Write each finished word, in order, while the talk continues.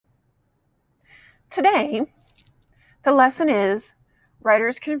Today, the lesson is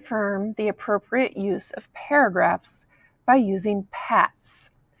writers confirm the appropriate use of paragraphs by using P.A.T.S.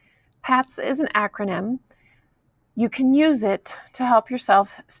 P.A.T.S is an acronym. You can use it to help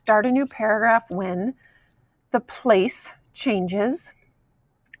yourself start a new paragraph when the place changes,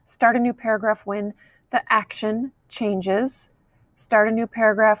 start a new paragraph when the action changes, start a new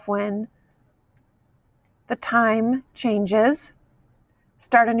paragraph when the time changes,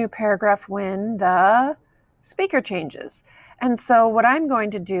 start a new paragraph when the speaker changes. And so what I'm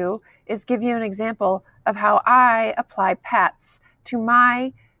going to do is give you an example of how I apply P.A.T.S to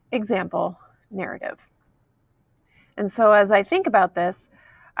my example narrative. And so as I think about this,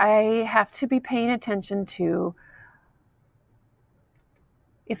 I have to be paying attention to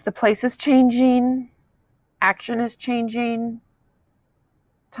if the place is changing, action is changing,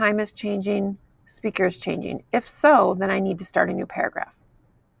 time is changing, speaker is changing. If so, then I need to start a new paragraph.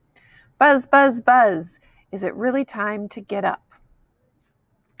 Buzz, buzz, buzz. Is it really time to get up?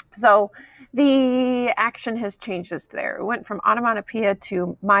 So the action has changed us there. It went from onomatopoeia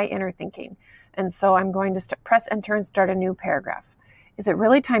to my inner thinking. And so I'm going to press enter and start a new paragraph. Is it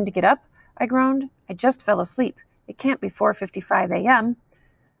really time to get up? I groaned. I just fell asleep. It can't be 4:55 a.m.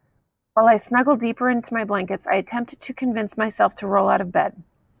 While I snuggled deeper into my blankets, I attempted to convince myself to roll out of bed.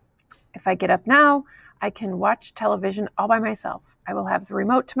 If I get up now, I can watch television all by myself. I will have the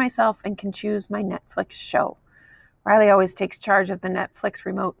remote to myself and can choose my Netflix show. Riley always takes charge of the Netflix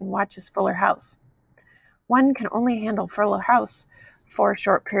remote and watches Fuller House. One can only handle Fuller House for a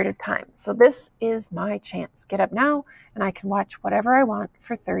short period of time. So this is my chance. Get up now and I can watch whatever I want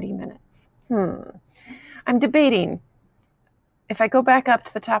for 30 minutes. I'm debating. If I go back up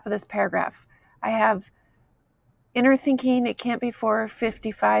to the top of this paragraph, I have inner thinking, it can't be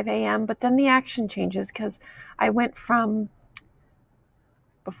 4:55 a.m., but then the action changes because I went from,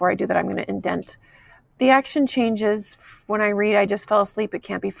 before I do that, I'm going to indent. The action changes when I read, I just fell asleep, it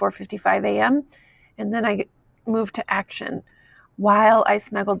can't be 4:55 a.m., and then I move to action while I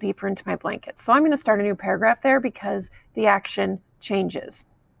snuggle deeper into my blanket. So I'm going to start a new paragraph there because the action changes.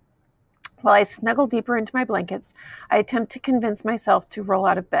 While I snuggle deeper into my blankets, I attempt to convince myself to roll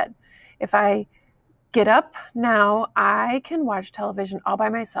out of bed. If I get up now, I can watch television all by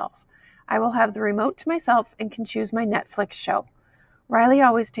myself. I will have the remote to myself and can choose my Netflix show. Riley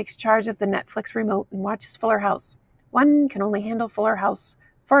always takes charge of the Netflix remote and watches Fuller House. One can only handle Fuller House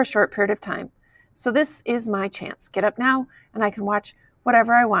for a short period of time. So this is my chance. Get up now and I can watch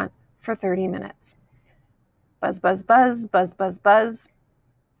whatever I want for 30 minutes. Buzz, buzz, buzz, buzz, buzz, buzz.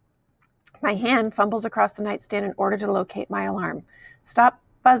 My hand fumbles across the nightstand in order to locate my alarm. Stop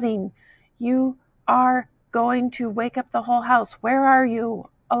buzzing. You are going to wake up the whole house. Where are you?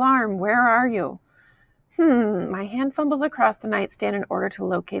 Alarm, where are you? My hand fumbles across the nightstand in order to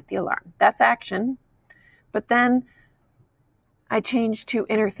locate the alarm. That's action. But then I change to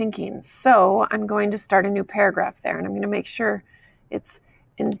inner thinking. So I'm going to start a new paragraph there, and I'm going to make sure it's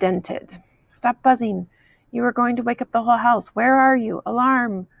indented. Stop buzzing. You are going to wake up the whole house. Where are you?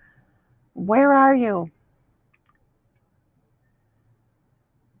 Alarm. Where are you?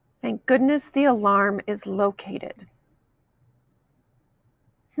 Thank goodness the alarm is located.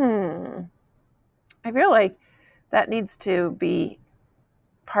 I feel like that needs to be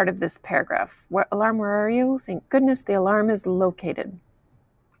part of this paragraph. Alarm, where are you? Thank goodness the alarm is located.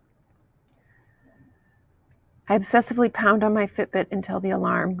 I obsessively pound on my Fitbit until the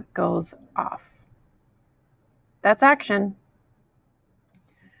alarm goes off. That's action.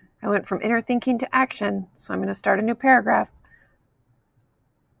 I went from inner thinking to action, so I'm going to start a new paragraph.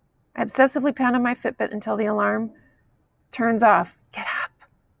 I obsessively pound on my Fitbit until the alarm turns off. Get up,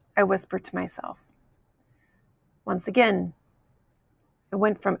 I whisper to myself. Once again, it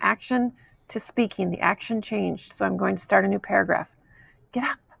went from action to speaking. The action changed, so I'm going to start a new paragraph. Get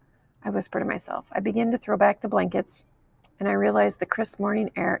up, I whisper to myself. I begin to throw back the blankets, and I realize the crisp morning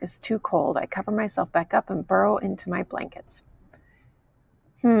air is too cold. I cover myself back up and burrow into my blankets.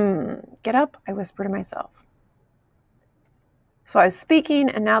 Get up, I whisper to myself. So I was speaking,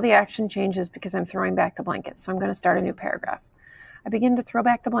 and now the action changes because I'm throwing back the blankets. So I'm going to start a new paragraph. I begin to throw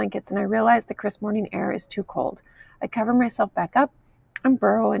back the blankets, and I realize the crisp morning air is too cold. I cover myself back up and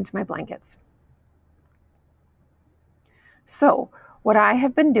burrow into my blankets. So what I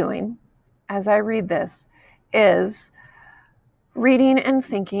have been doing as I read this is reading and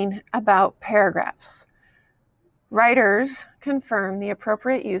thinking about paragraphs. Writers confirm the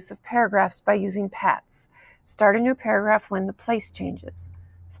appropriate use of paragraphs by using P.A.T.S. Start a new paragraph when the place changes.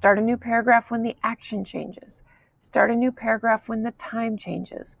 Start a new paragraph when the action changes. Start a new paragraph when the time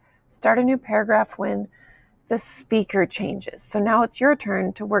changes. Start a new paragraph when the speaker changes. So now it's your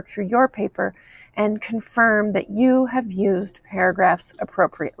turn to work through your paper and confirm that you have used paragraphs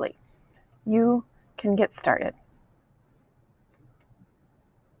appropriately. You can get started.